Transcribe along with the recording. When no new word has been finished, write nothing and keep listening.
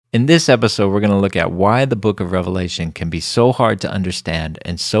In this episode, we're going to look at why the book of Revelation can be so hard to understand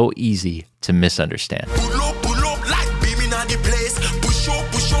and so easy to misunderstand.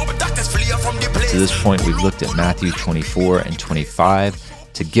 To this point, we've looked at Matthew 24 and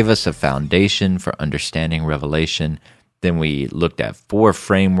 25 to give us a foundation for understanding Revelation. Then we looked at 4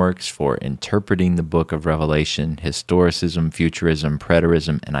 frameworks for interpreting the book of Revelation: historicism, futurism,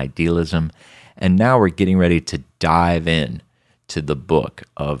 preterism, and idealism. And now we're getting ready to dive in to the book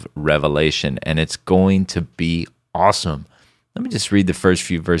of Revelation, and it's going to be awesome. Let me just read the first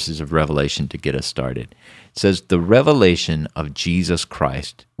few verses of Revelation to get us started. It says, "The revelation of Jesus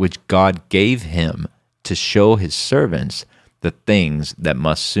Christ, which God gave him to show his servants the things that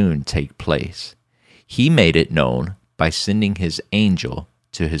must soon take place. He made it known by sending his angel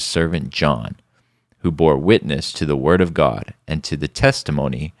to his servant John, who bore witness to the word of God and to the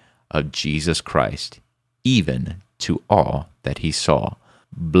testimony of Jesus Christ, even to all that he saw.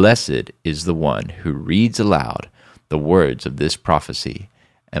 Blessed is the one who reads aloud the words of this prophecy,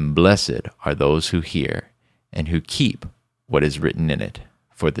 and blessed are those who hear and who keep what is written in it,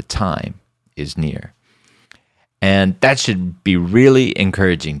 for the time is near." And that should be really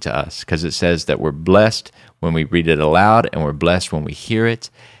encouraging to us, because it says that we're blessed when we read it aloud and we're blessed when we hear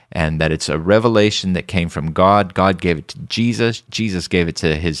it, and that it's a revelation that came from God. God gave it to Jesus. Jesus gave it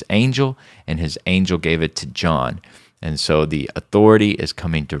to his angel, and his angel gave it to John. And so the authority is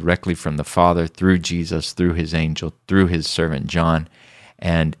coming directly from the Father through Jesus, through his angel, through his servant John.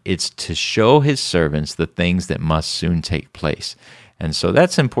 And it's to show his servants the things that must soon take place. And so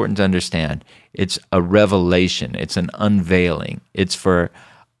that's important to understand. It's a revelation. It's an unveiling. It's for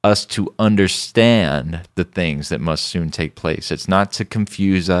us to understand the things that must soon take place. It's not to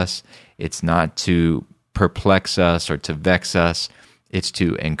confuse us. It's not to perplex us or to vex us. It's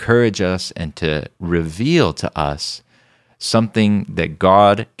to encourage us and to reveal to us something that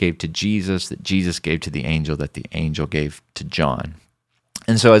God gave to Jesus, that Jesus gave to the angel, that the angel gave to John.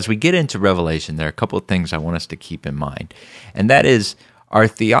 And so as we get into Revelation, there are a couple of things I want us to keep in mind. And that is, our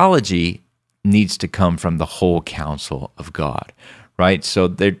theology needs to come from the whole counsel of God, right?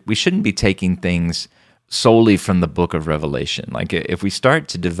 So we shouldn't be taking things solely from the book of Revelation. Like if we start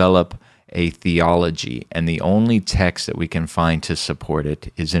to develop a theology and the only text that we can find to support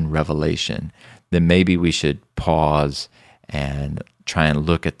it is in Revelation, then maybe we should pause and try and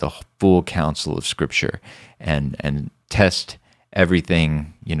look at the full counsel of Scripture and test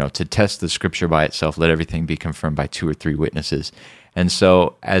everything, to test the Scripture by itself. Let everything be confirmed by 2 or 3 witnesses. And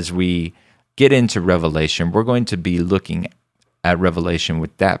so as we get into Revelation, we're going to be looking at Revelation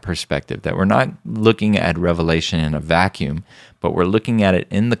with that perspective, that we're not looking at Revelation in a vacuum, but we're looking at it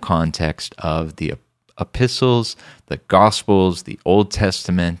in the context of the epistles, the Gospels, the Old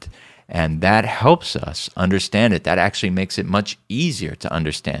Testament, and that helps us understand it. That actually makes it much easier to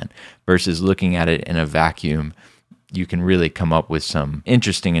understand versus looking at it in a vacuum. You can really come up with some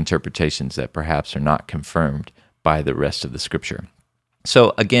interesting interpretations that perhaps are not confirmed by the rest of the Scripture.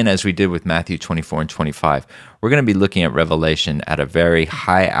 So again, as we did with Matthew 24 and 25, we're going to be looking at Revelation at a very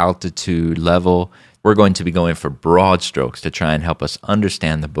high altitude level. We're going to be going for broad strokes to try and help us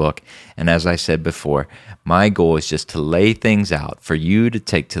understand the book. And as I said before, my goal is just to lay things out for you to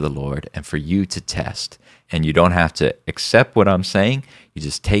take to the Lord and for you to test. And you don't have to accept what I'm saying. You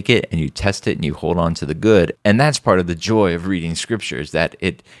just take it and you test it and you hold on to the good. And that's part of the joy of reading Scripture, is that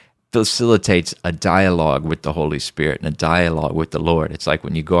it facilitates a dialogue with the Holy Spirit and a dialogue with the Lord. It's like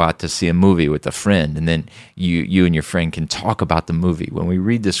when you go out to see a movie with a friend, and then you and your friend can talk about the movie. When we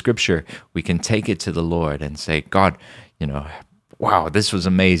read the Scripture, we can take it to the Lord and say, "God, wow, this was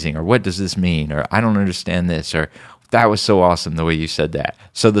amazing," or "What does this mean?" or "I don't understand this," or "That was so awesome the way you said that."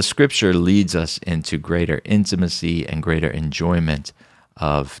 So the Scripture leads us into greater intimacy and greater enjoyment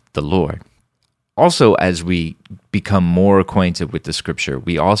of the Lord. Also, as we become more acquainted with the Scripture,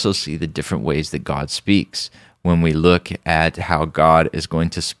 we also see the different ways that God speaks. When we look at how God is going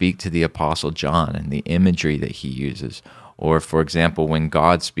to speak to the Apostle John and the imagery that he uses, or for example, when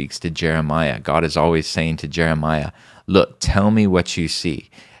God speaks to Jeremiah, God is always saying to Jeremiah, "Look, tell me what you see."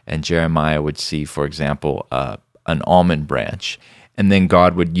 And Jeremiah would see, for example, an almond branch. And then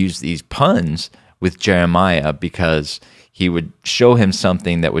God would use these puns with Jeremiah because he would show him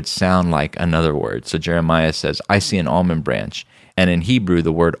something that would sound like another word. So Jeremiah says, "I see an almond branch." And in Hebrew,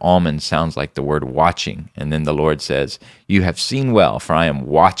 the word almond sounds like the word watching. And then the Lord says, "You have seen well, for I am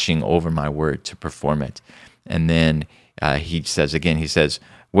watching over my word to perform it." And then he says,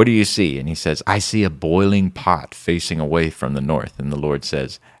 "What do you see?" And he says, "I see a boiling pot facing away from the north." And the Lord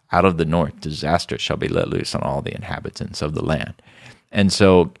says, "Out of the north, disaster shall be let loose on all the inhabitants of the land." And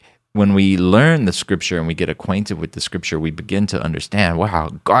so when we learn the scripture and we get acquainted with the scripture, we begin to understand, wow,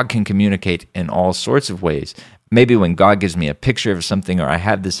 God can communicate in all sorts of ways. Maybe when God gives me a picture of something or I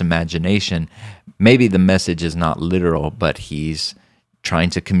have this imagination, maybe the message is not literal, but he's trying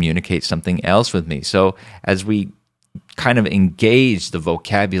to communicate something else with me. So as we kind of engage the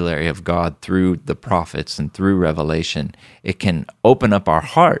vocabulary of God through the prophets and through revelation, it can open up our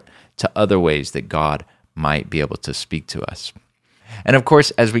heart to other ways that God might be able to speak to us. And of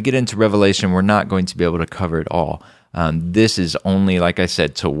course, as we get into Revelation, we're not going to be able to cover it all. This is only, like I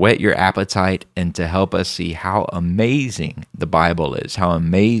said, to whet your appetite and to help us see how amazing the Bible is, how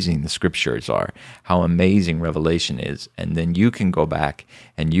amazing the scriptures are, how amazing Revelation is. And then you can go back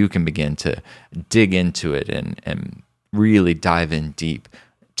and you can begin to dig into it and really dive in deep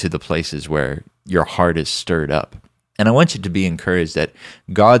to the places where your heart is stirred up. And I want you to be encouraged that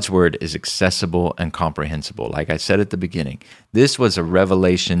God's word is accessible and comprehensible. Like I said at the beginning, this was a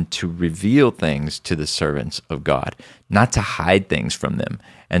revelation to reveal things to the servants of God, not to hide things from them.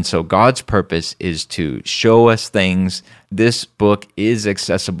 And so God's purpose is to show us things. This book is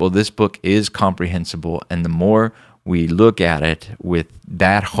accessible. This book is comprehensible. And the more we look at it with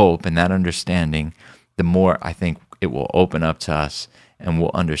that hope and that understanding, the more I think it will open up to us and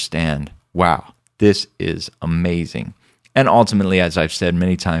we'll understand, wow, this is amazing. And ultimately, as I've said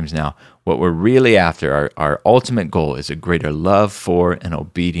many times now, what we're really after, our ultimate goal is a greater love for and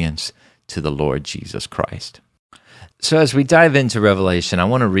obedience to the Lord Jesus Christ. So as we dive into Revelation, I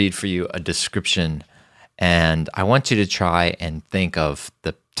want to read for you a description, and I want you to try and think of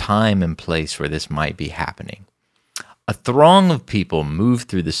the time and place where this might be happening. A throng of people move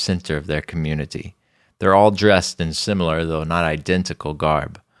through the center of their community. They're all dressed in similar, though not identical,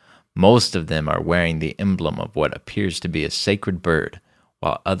 garb. Most of them are wearing the emblem of what appears to be a sacred bird,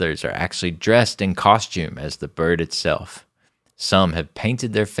 while others are actually dressed in costume as the bird itself. Some have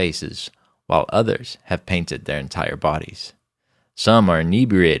painted their faces, while others have painted their entire bodies. Some are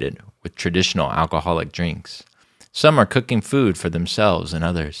inebriated with traditional alcoholic drinks. Some are cooking food for themselves and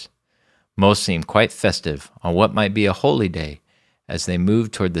others. Most seem quite festive on what might be a holy day as they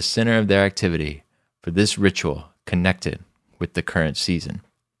move toward the center of their activity for this ritual connected with the current season.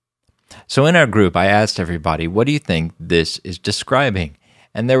 So in our group, I asked everybody, what do you think this is describing?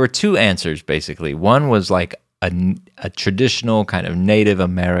 And there were two answers, basically. One was like a traditional kind of Native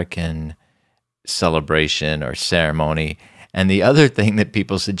American celebration or ceremony. And the other thing that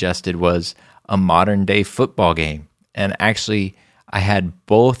people suggested was a modern-day football game. And actually, I had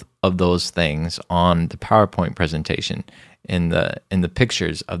both of those things on the PowerPoint presentation, in the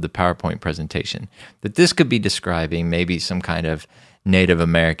pictures of the PowerPoint presentation, that this could be describing maybe some kind of Native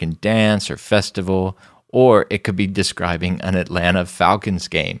American dance or festival, or it could be describing an Atlanta Falcons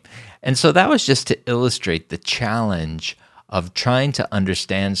game. And so that was just to illustrate the challenge of trying to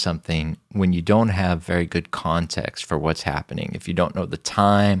understand something when you don't have very good context for what's happening. If you don't know the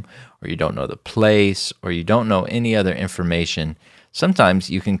time, or you don't know the place, or you don't know any other information, sometimes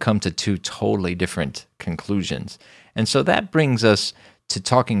you can come to two totally different conclusions. And so that brings us to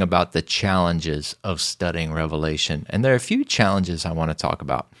talking about the challenges of studying Revelation. And there are a few challenges I want to talk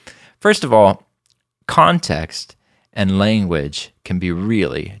about. First of all, context and language can be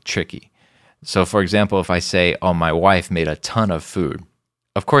really tricky. So for example, if I say, oh, my wife made a ton of food,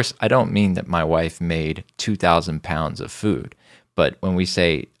 of course, I don't mean that my wife made 2,000 pounds of food. But when we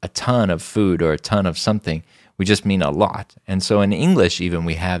say a ton of food or a ton of something, we just mean a lot. And so in English, even,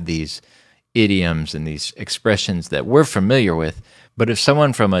 we have these idioms and these expressions that we're familiar with. But if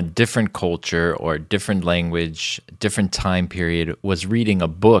someone from a different culture or different language, different time period was reading a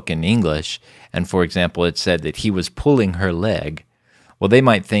book in English, and for example, it said that he was pulling her leg, well, they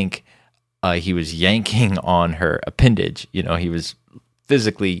might think he was yanking on her appendage. You know, he was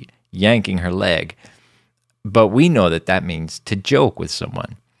physically yanking her leg. But we know that that means to joke with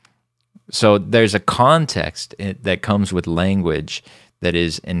someone. So there's a context that comes with language that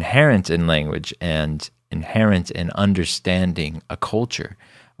is inherent in language and inherent in understanding a culture.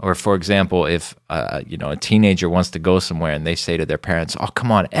 Or for example, if a teenager wants to go somewhere and they say to their parents, "Oh,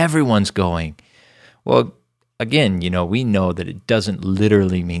 come on, everyone's going." Well, again, we know that it doesn't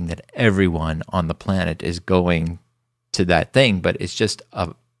literally mean that everyone on the planet is going to that thing, but it's just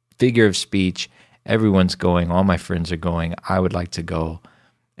a figure of speech. Everyone's going, all my friends are going, I would like to go,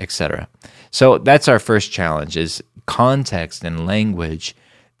 etc. So that's our first challenge, is context and language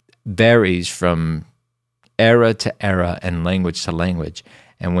varies from era to era and language to language.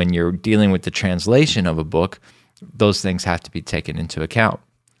 And when you're dealing with the translation of a book, those things have to be taken into account.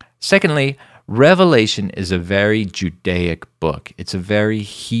 Secondly, Revelation is a very Judaic book. It's a very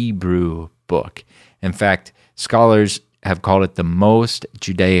Hebrew book. In fact, scholars have called it the most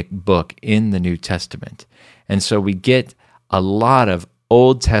Judaic book in the New Testament. And so we get a lot of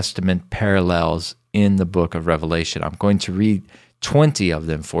Old Testament parallels in the book of Revelation. I'm going to read 20 of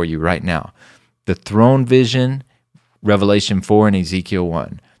them for you right now. The throne vision, Revelation 4 and Ezekiel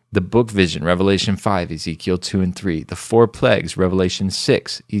 1. The book vision, Revelation 5, Ezekiel 2 and 3. The four plagues, Revelation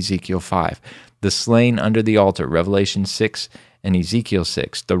 6, Ezekiel 5. The slain under the altar, Revelation 6 and Ezekiel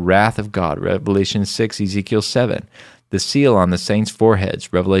 6. The wrath of God, Revelation 6, Ezekiel 7. The seal on the saints'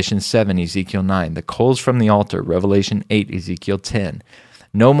 foreheads, Revelation 7, Ezekiel 9. The coals from the altar, Revelation 8, Ezekiel 10.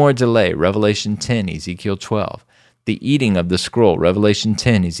 No more delay, Revelation 10, Ezekiel 12. The eating of the scroll, Revelation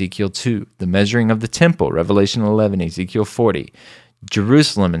 10, Ezekiel 2. The measuring of the temple, Revelation 11, Ezekiel 40.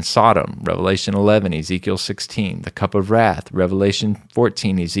 Jerusalem and Sodom, Revelation 11, Ezekiel 16. The cup of wrath, Revelation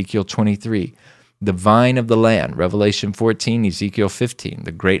 14, Ezekiel 23. The vine of the land, Revelation 14, Ezekiel 15.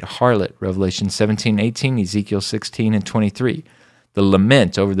 The great harlot, Revelation 17, 18, Ezekiel 16 and 23. The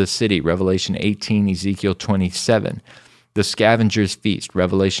lament over the city, Revelation 18, Ezekiel 27. The scavenger's feast,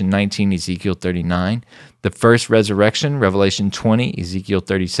 Revelation 19, Ezekiel 39. The first resurrection, Revelation 20, Ezekiel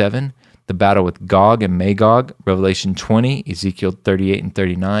 37. The battle with Gog and Magog, Revelation 20, Ezekiel 38 and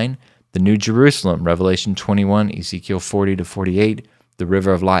 39. The New Jerusalem, Revelation 21, Ezekiel 40 to 48. The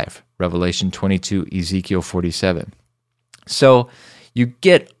river of life, Revelation 22, Ezekiel 47. So you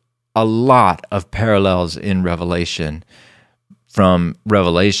get a lot of parallels in Revelation, from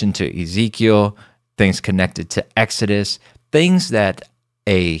Revelation to Ezekiel, things connected to Exodus, things that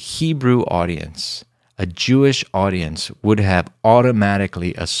a Hebrew audience, a Jewish audience, would have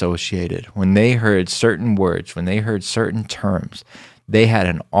automatically associated. When they heard certain words, when they heard certain terms, they had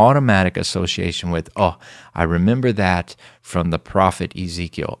an automatic association with, oh, I remember that from the prophet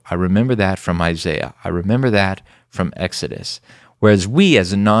Ezekiel. I remember that from Isaiah. I remember that from Exodus. Whereas we,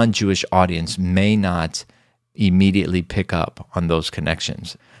 as a non-Jewish audience, may not immediately pick up on those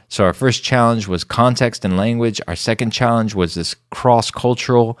connections. So our first challenge was context and language. Our second challenge was this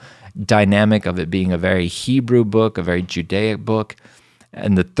cross-cultural dynamic of it being a very Hebrew book, a very Judaic book.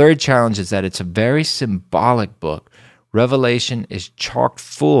 And the third challenge is that it's a very symbolic book. Revelation is chock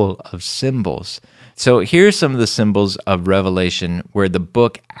full of symbols. So here's some of the symbols of Revelation where the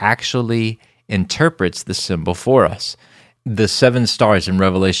book actually interprets the symbol for us. The 7 stars in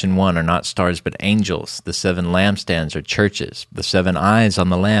Revelation 1 are not stars but angels. The 7 lampstands are churches. The 7 eyes on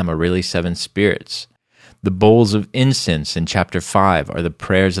the Lamb are really 7 spirits. The bowls of incense in chapter 5 are the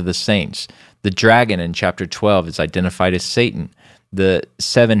prayers of the saints. The dragon in chapter 12 is identified as Satan. The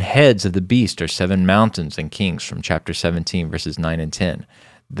 7 heads of the beast are 7 mountains and kings from chapter 17, verses 9 and 10.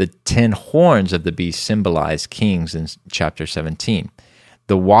 The 10 horns of the beast symbolize kings in chapter 17.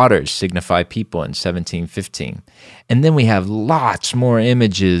 The waters signify people in 17:15. And then we have lots more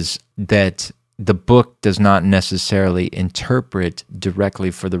images that the book does not necessarily interpret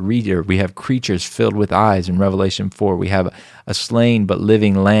directly for the reader. We have creatures filled with eyes in Revelation 4. We have a slain but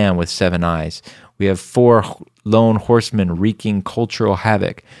living lamb with 7 eyes. We have 4 lone horsemen wreaking cultural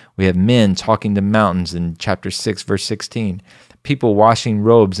havoc. We have men talking to mountains in chapter 6, verse 16. People washing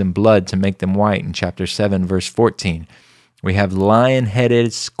robes in blood to make them white in chapter 7, verse 14. We have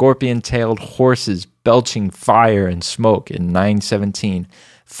lion-headed, scorpion-tailed horses belching fire and smoke in 9:17.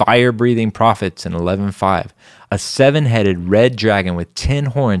 Fire-breathing prophets in 11:5. A 7-headed red dragon with 10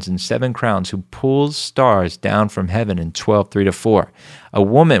 horns and 7 crowns who pulls stars down from heaven in 12:3-4. A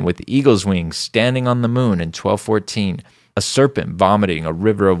woman with eagle's wings standing on the moon in 12:14. A serpent vomiting a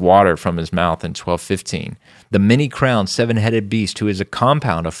river of water from his mouth in 12:15. The many-crowned 7-headed beast who is a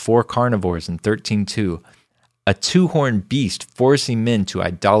compound of 4 carnivores in 13:2. A 2-horned beast forcing men to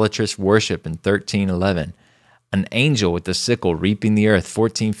idolatrous worship in 13:11. An angel with a sickle reaping the earth,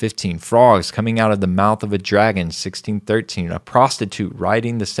 14:15. Frogs coming out of the mouth of a dragon, 16:13. A prostitute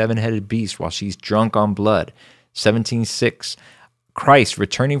riding the 7-headed beast while she's drunk on blood, 17:6. Christ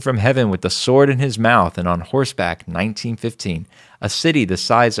returning from heaven with a sword in his mouth and on horseback, 19:15. A city the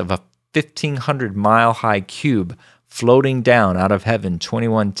size of a 1,500-mile-high cube floating down out of heaven,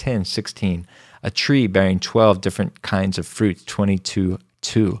 21:10-16. A tree bearing 12 different kinds of fruits,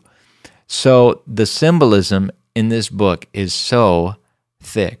 22:2. So the symbolism in this book is so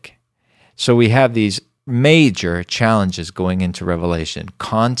thick. So we have these major challenges going into Revelation.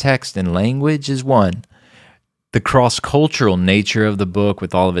 Context and language is one. The cross-cultural nature of the book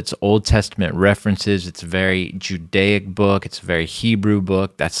with all of its Old Testament references, it's a very Judaic book, it's a very Hebrew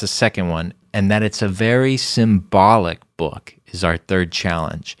book, that's the second one. And that it's a very symbolic book is our third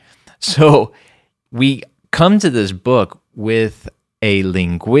challenge. So we come to this book with a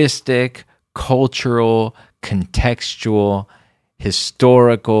linguistic, cultural, contextual,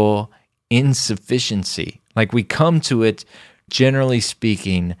 historical insufficiency. Like, we come to it, generally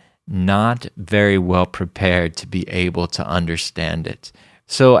speaking, not very well prepared to be able to understand it.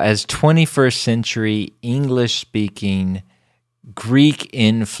 So as 21st century English-speaking,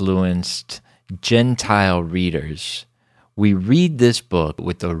 Greek-influenced Gentile readers, we read this book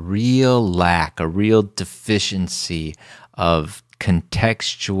with a real lack, a real deficiency of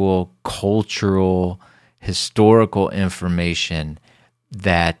contextual, cultural, historical information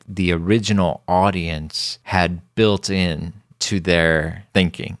that the original audience had built in to their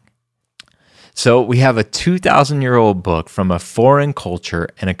thinking. So we have a 2,000-year-old book from a foreign culture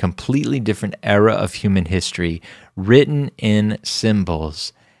and a completely different era of human history written in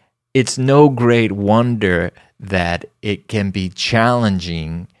symbols. It's no great wonder that it can be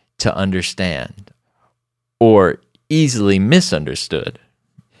challenging to understand or easily misunderstood.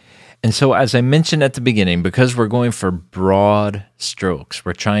 And so, as I mentioned at the beginning, because we're going for broad strokes,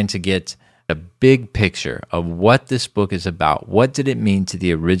 we're trying to get a big picture of what this book is about. What did it mean to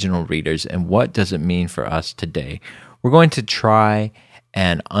the original readers, and what does it mean for us today? We're going to try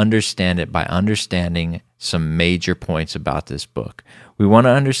and understand it by understanding some major points about this book. We want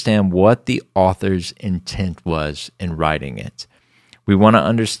to understand what the author's intent was in writing it. We want to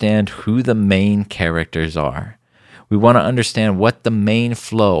understand who the main characters are. We want to understand what the main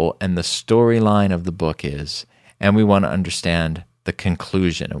flow and the storyline of the book is. And we want to understand the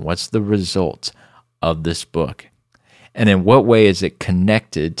conclusion and what's the result of this book. And in what way is it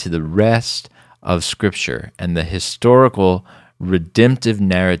connected to the rest of Scripture and the historical redemptive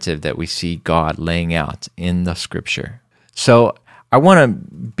narrative that we see God laying out in the Scripture. So I want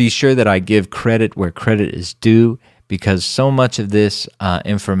to be sure that I give credit where credit is due, because so much of this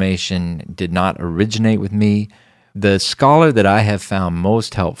information did not originate with me. The scholar that I have found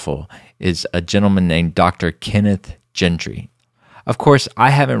most helpful is a gentleman named Dr. Kenneth Gentry. Of course,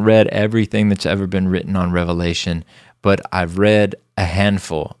 I haven't read everything that's ever been written on Revelation, but I've read a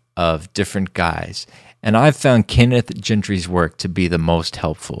handful of different guys. And I've found Kenneth Gentry's work to be the most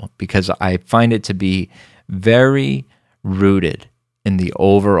helpful because I find it to be very rooted in the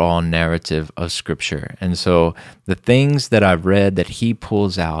overall narrative of Scripture. And so the things that I've read that he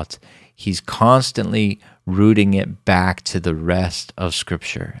pulls out, he's constantly rooting it back to the rest of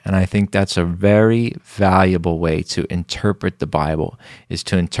Scripture. And I think that's a very valuable way to interpret the Bible, is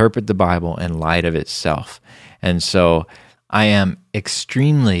to interpret the Bible in light of itself. And so I am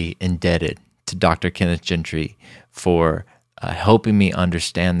extremely indebted to Dr. Kenneth Gentry for helping me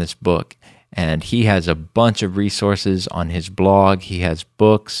understand this book. And he has a bunch of resources on his blog. He has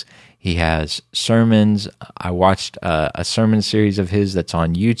books. He has sermons. I watched a sermon series of his that's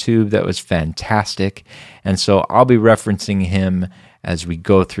on YouTube that was fantastic. And so I'll be referencing him as we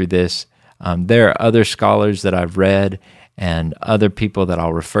go through this. There are other scholars that I've read and other people that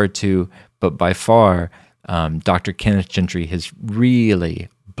I'll refer to, but by far, Dr. Kenneth Gentry has really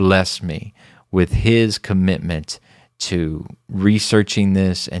blessed me with his commitment to researching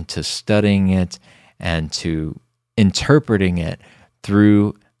this and to studying it and to interpreting it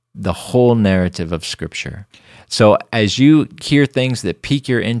through the whole narrative of Scripture. So as you hear things that pique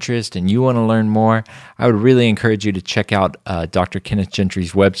your interest and you want to learn more, I would really encourage you to check out Dr. Kenneth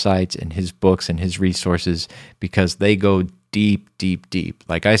Gentry's website and his books and his resources, because they go deep, deep, deep.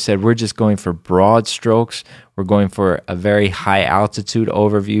 Like I said, we're just going for broad strokes. We're going for a very high altitude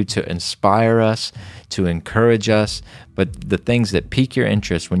overview to inspire us, to encourage us. But the things that pique your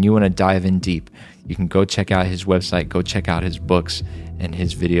interest, when you want to dive in deep, you can go check out his website, go check out his books and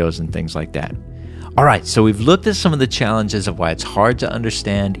his videos and things like that. All right, so we've looked at some of the challenges of why it's hard to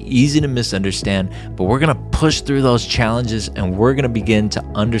understand, easy to misunderstand, but we're going to push through those challenges and we're going to begin to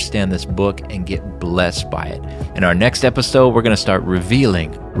understand this book and get blessed by it. In our next episode, we're going to start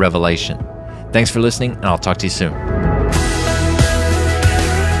revealing Revelation. Thanks for listening, and I'll talk to you soon.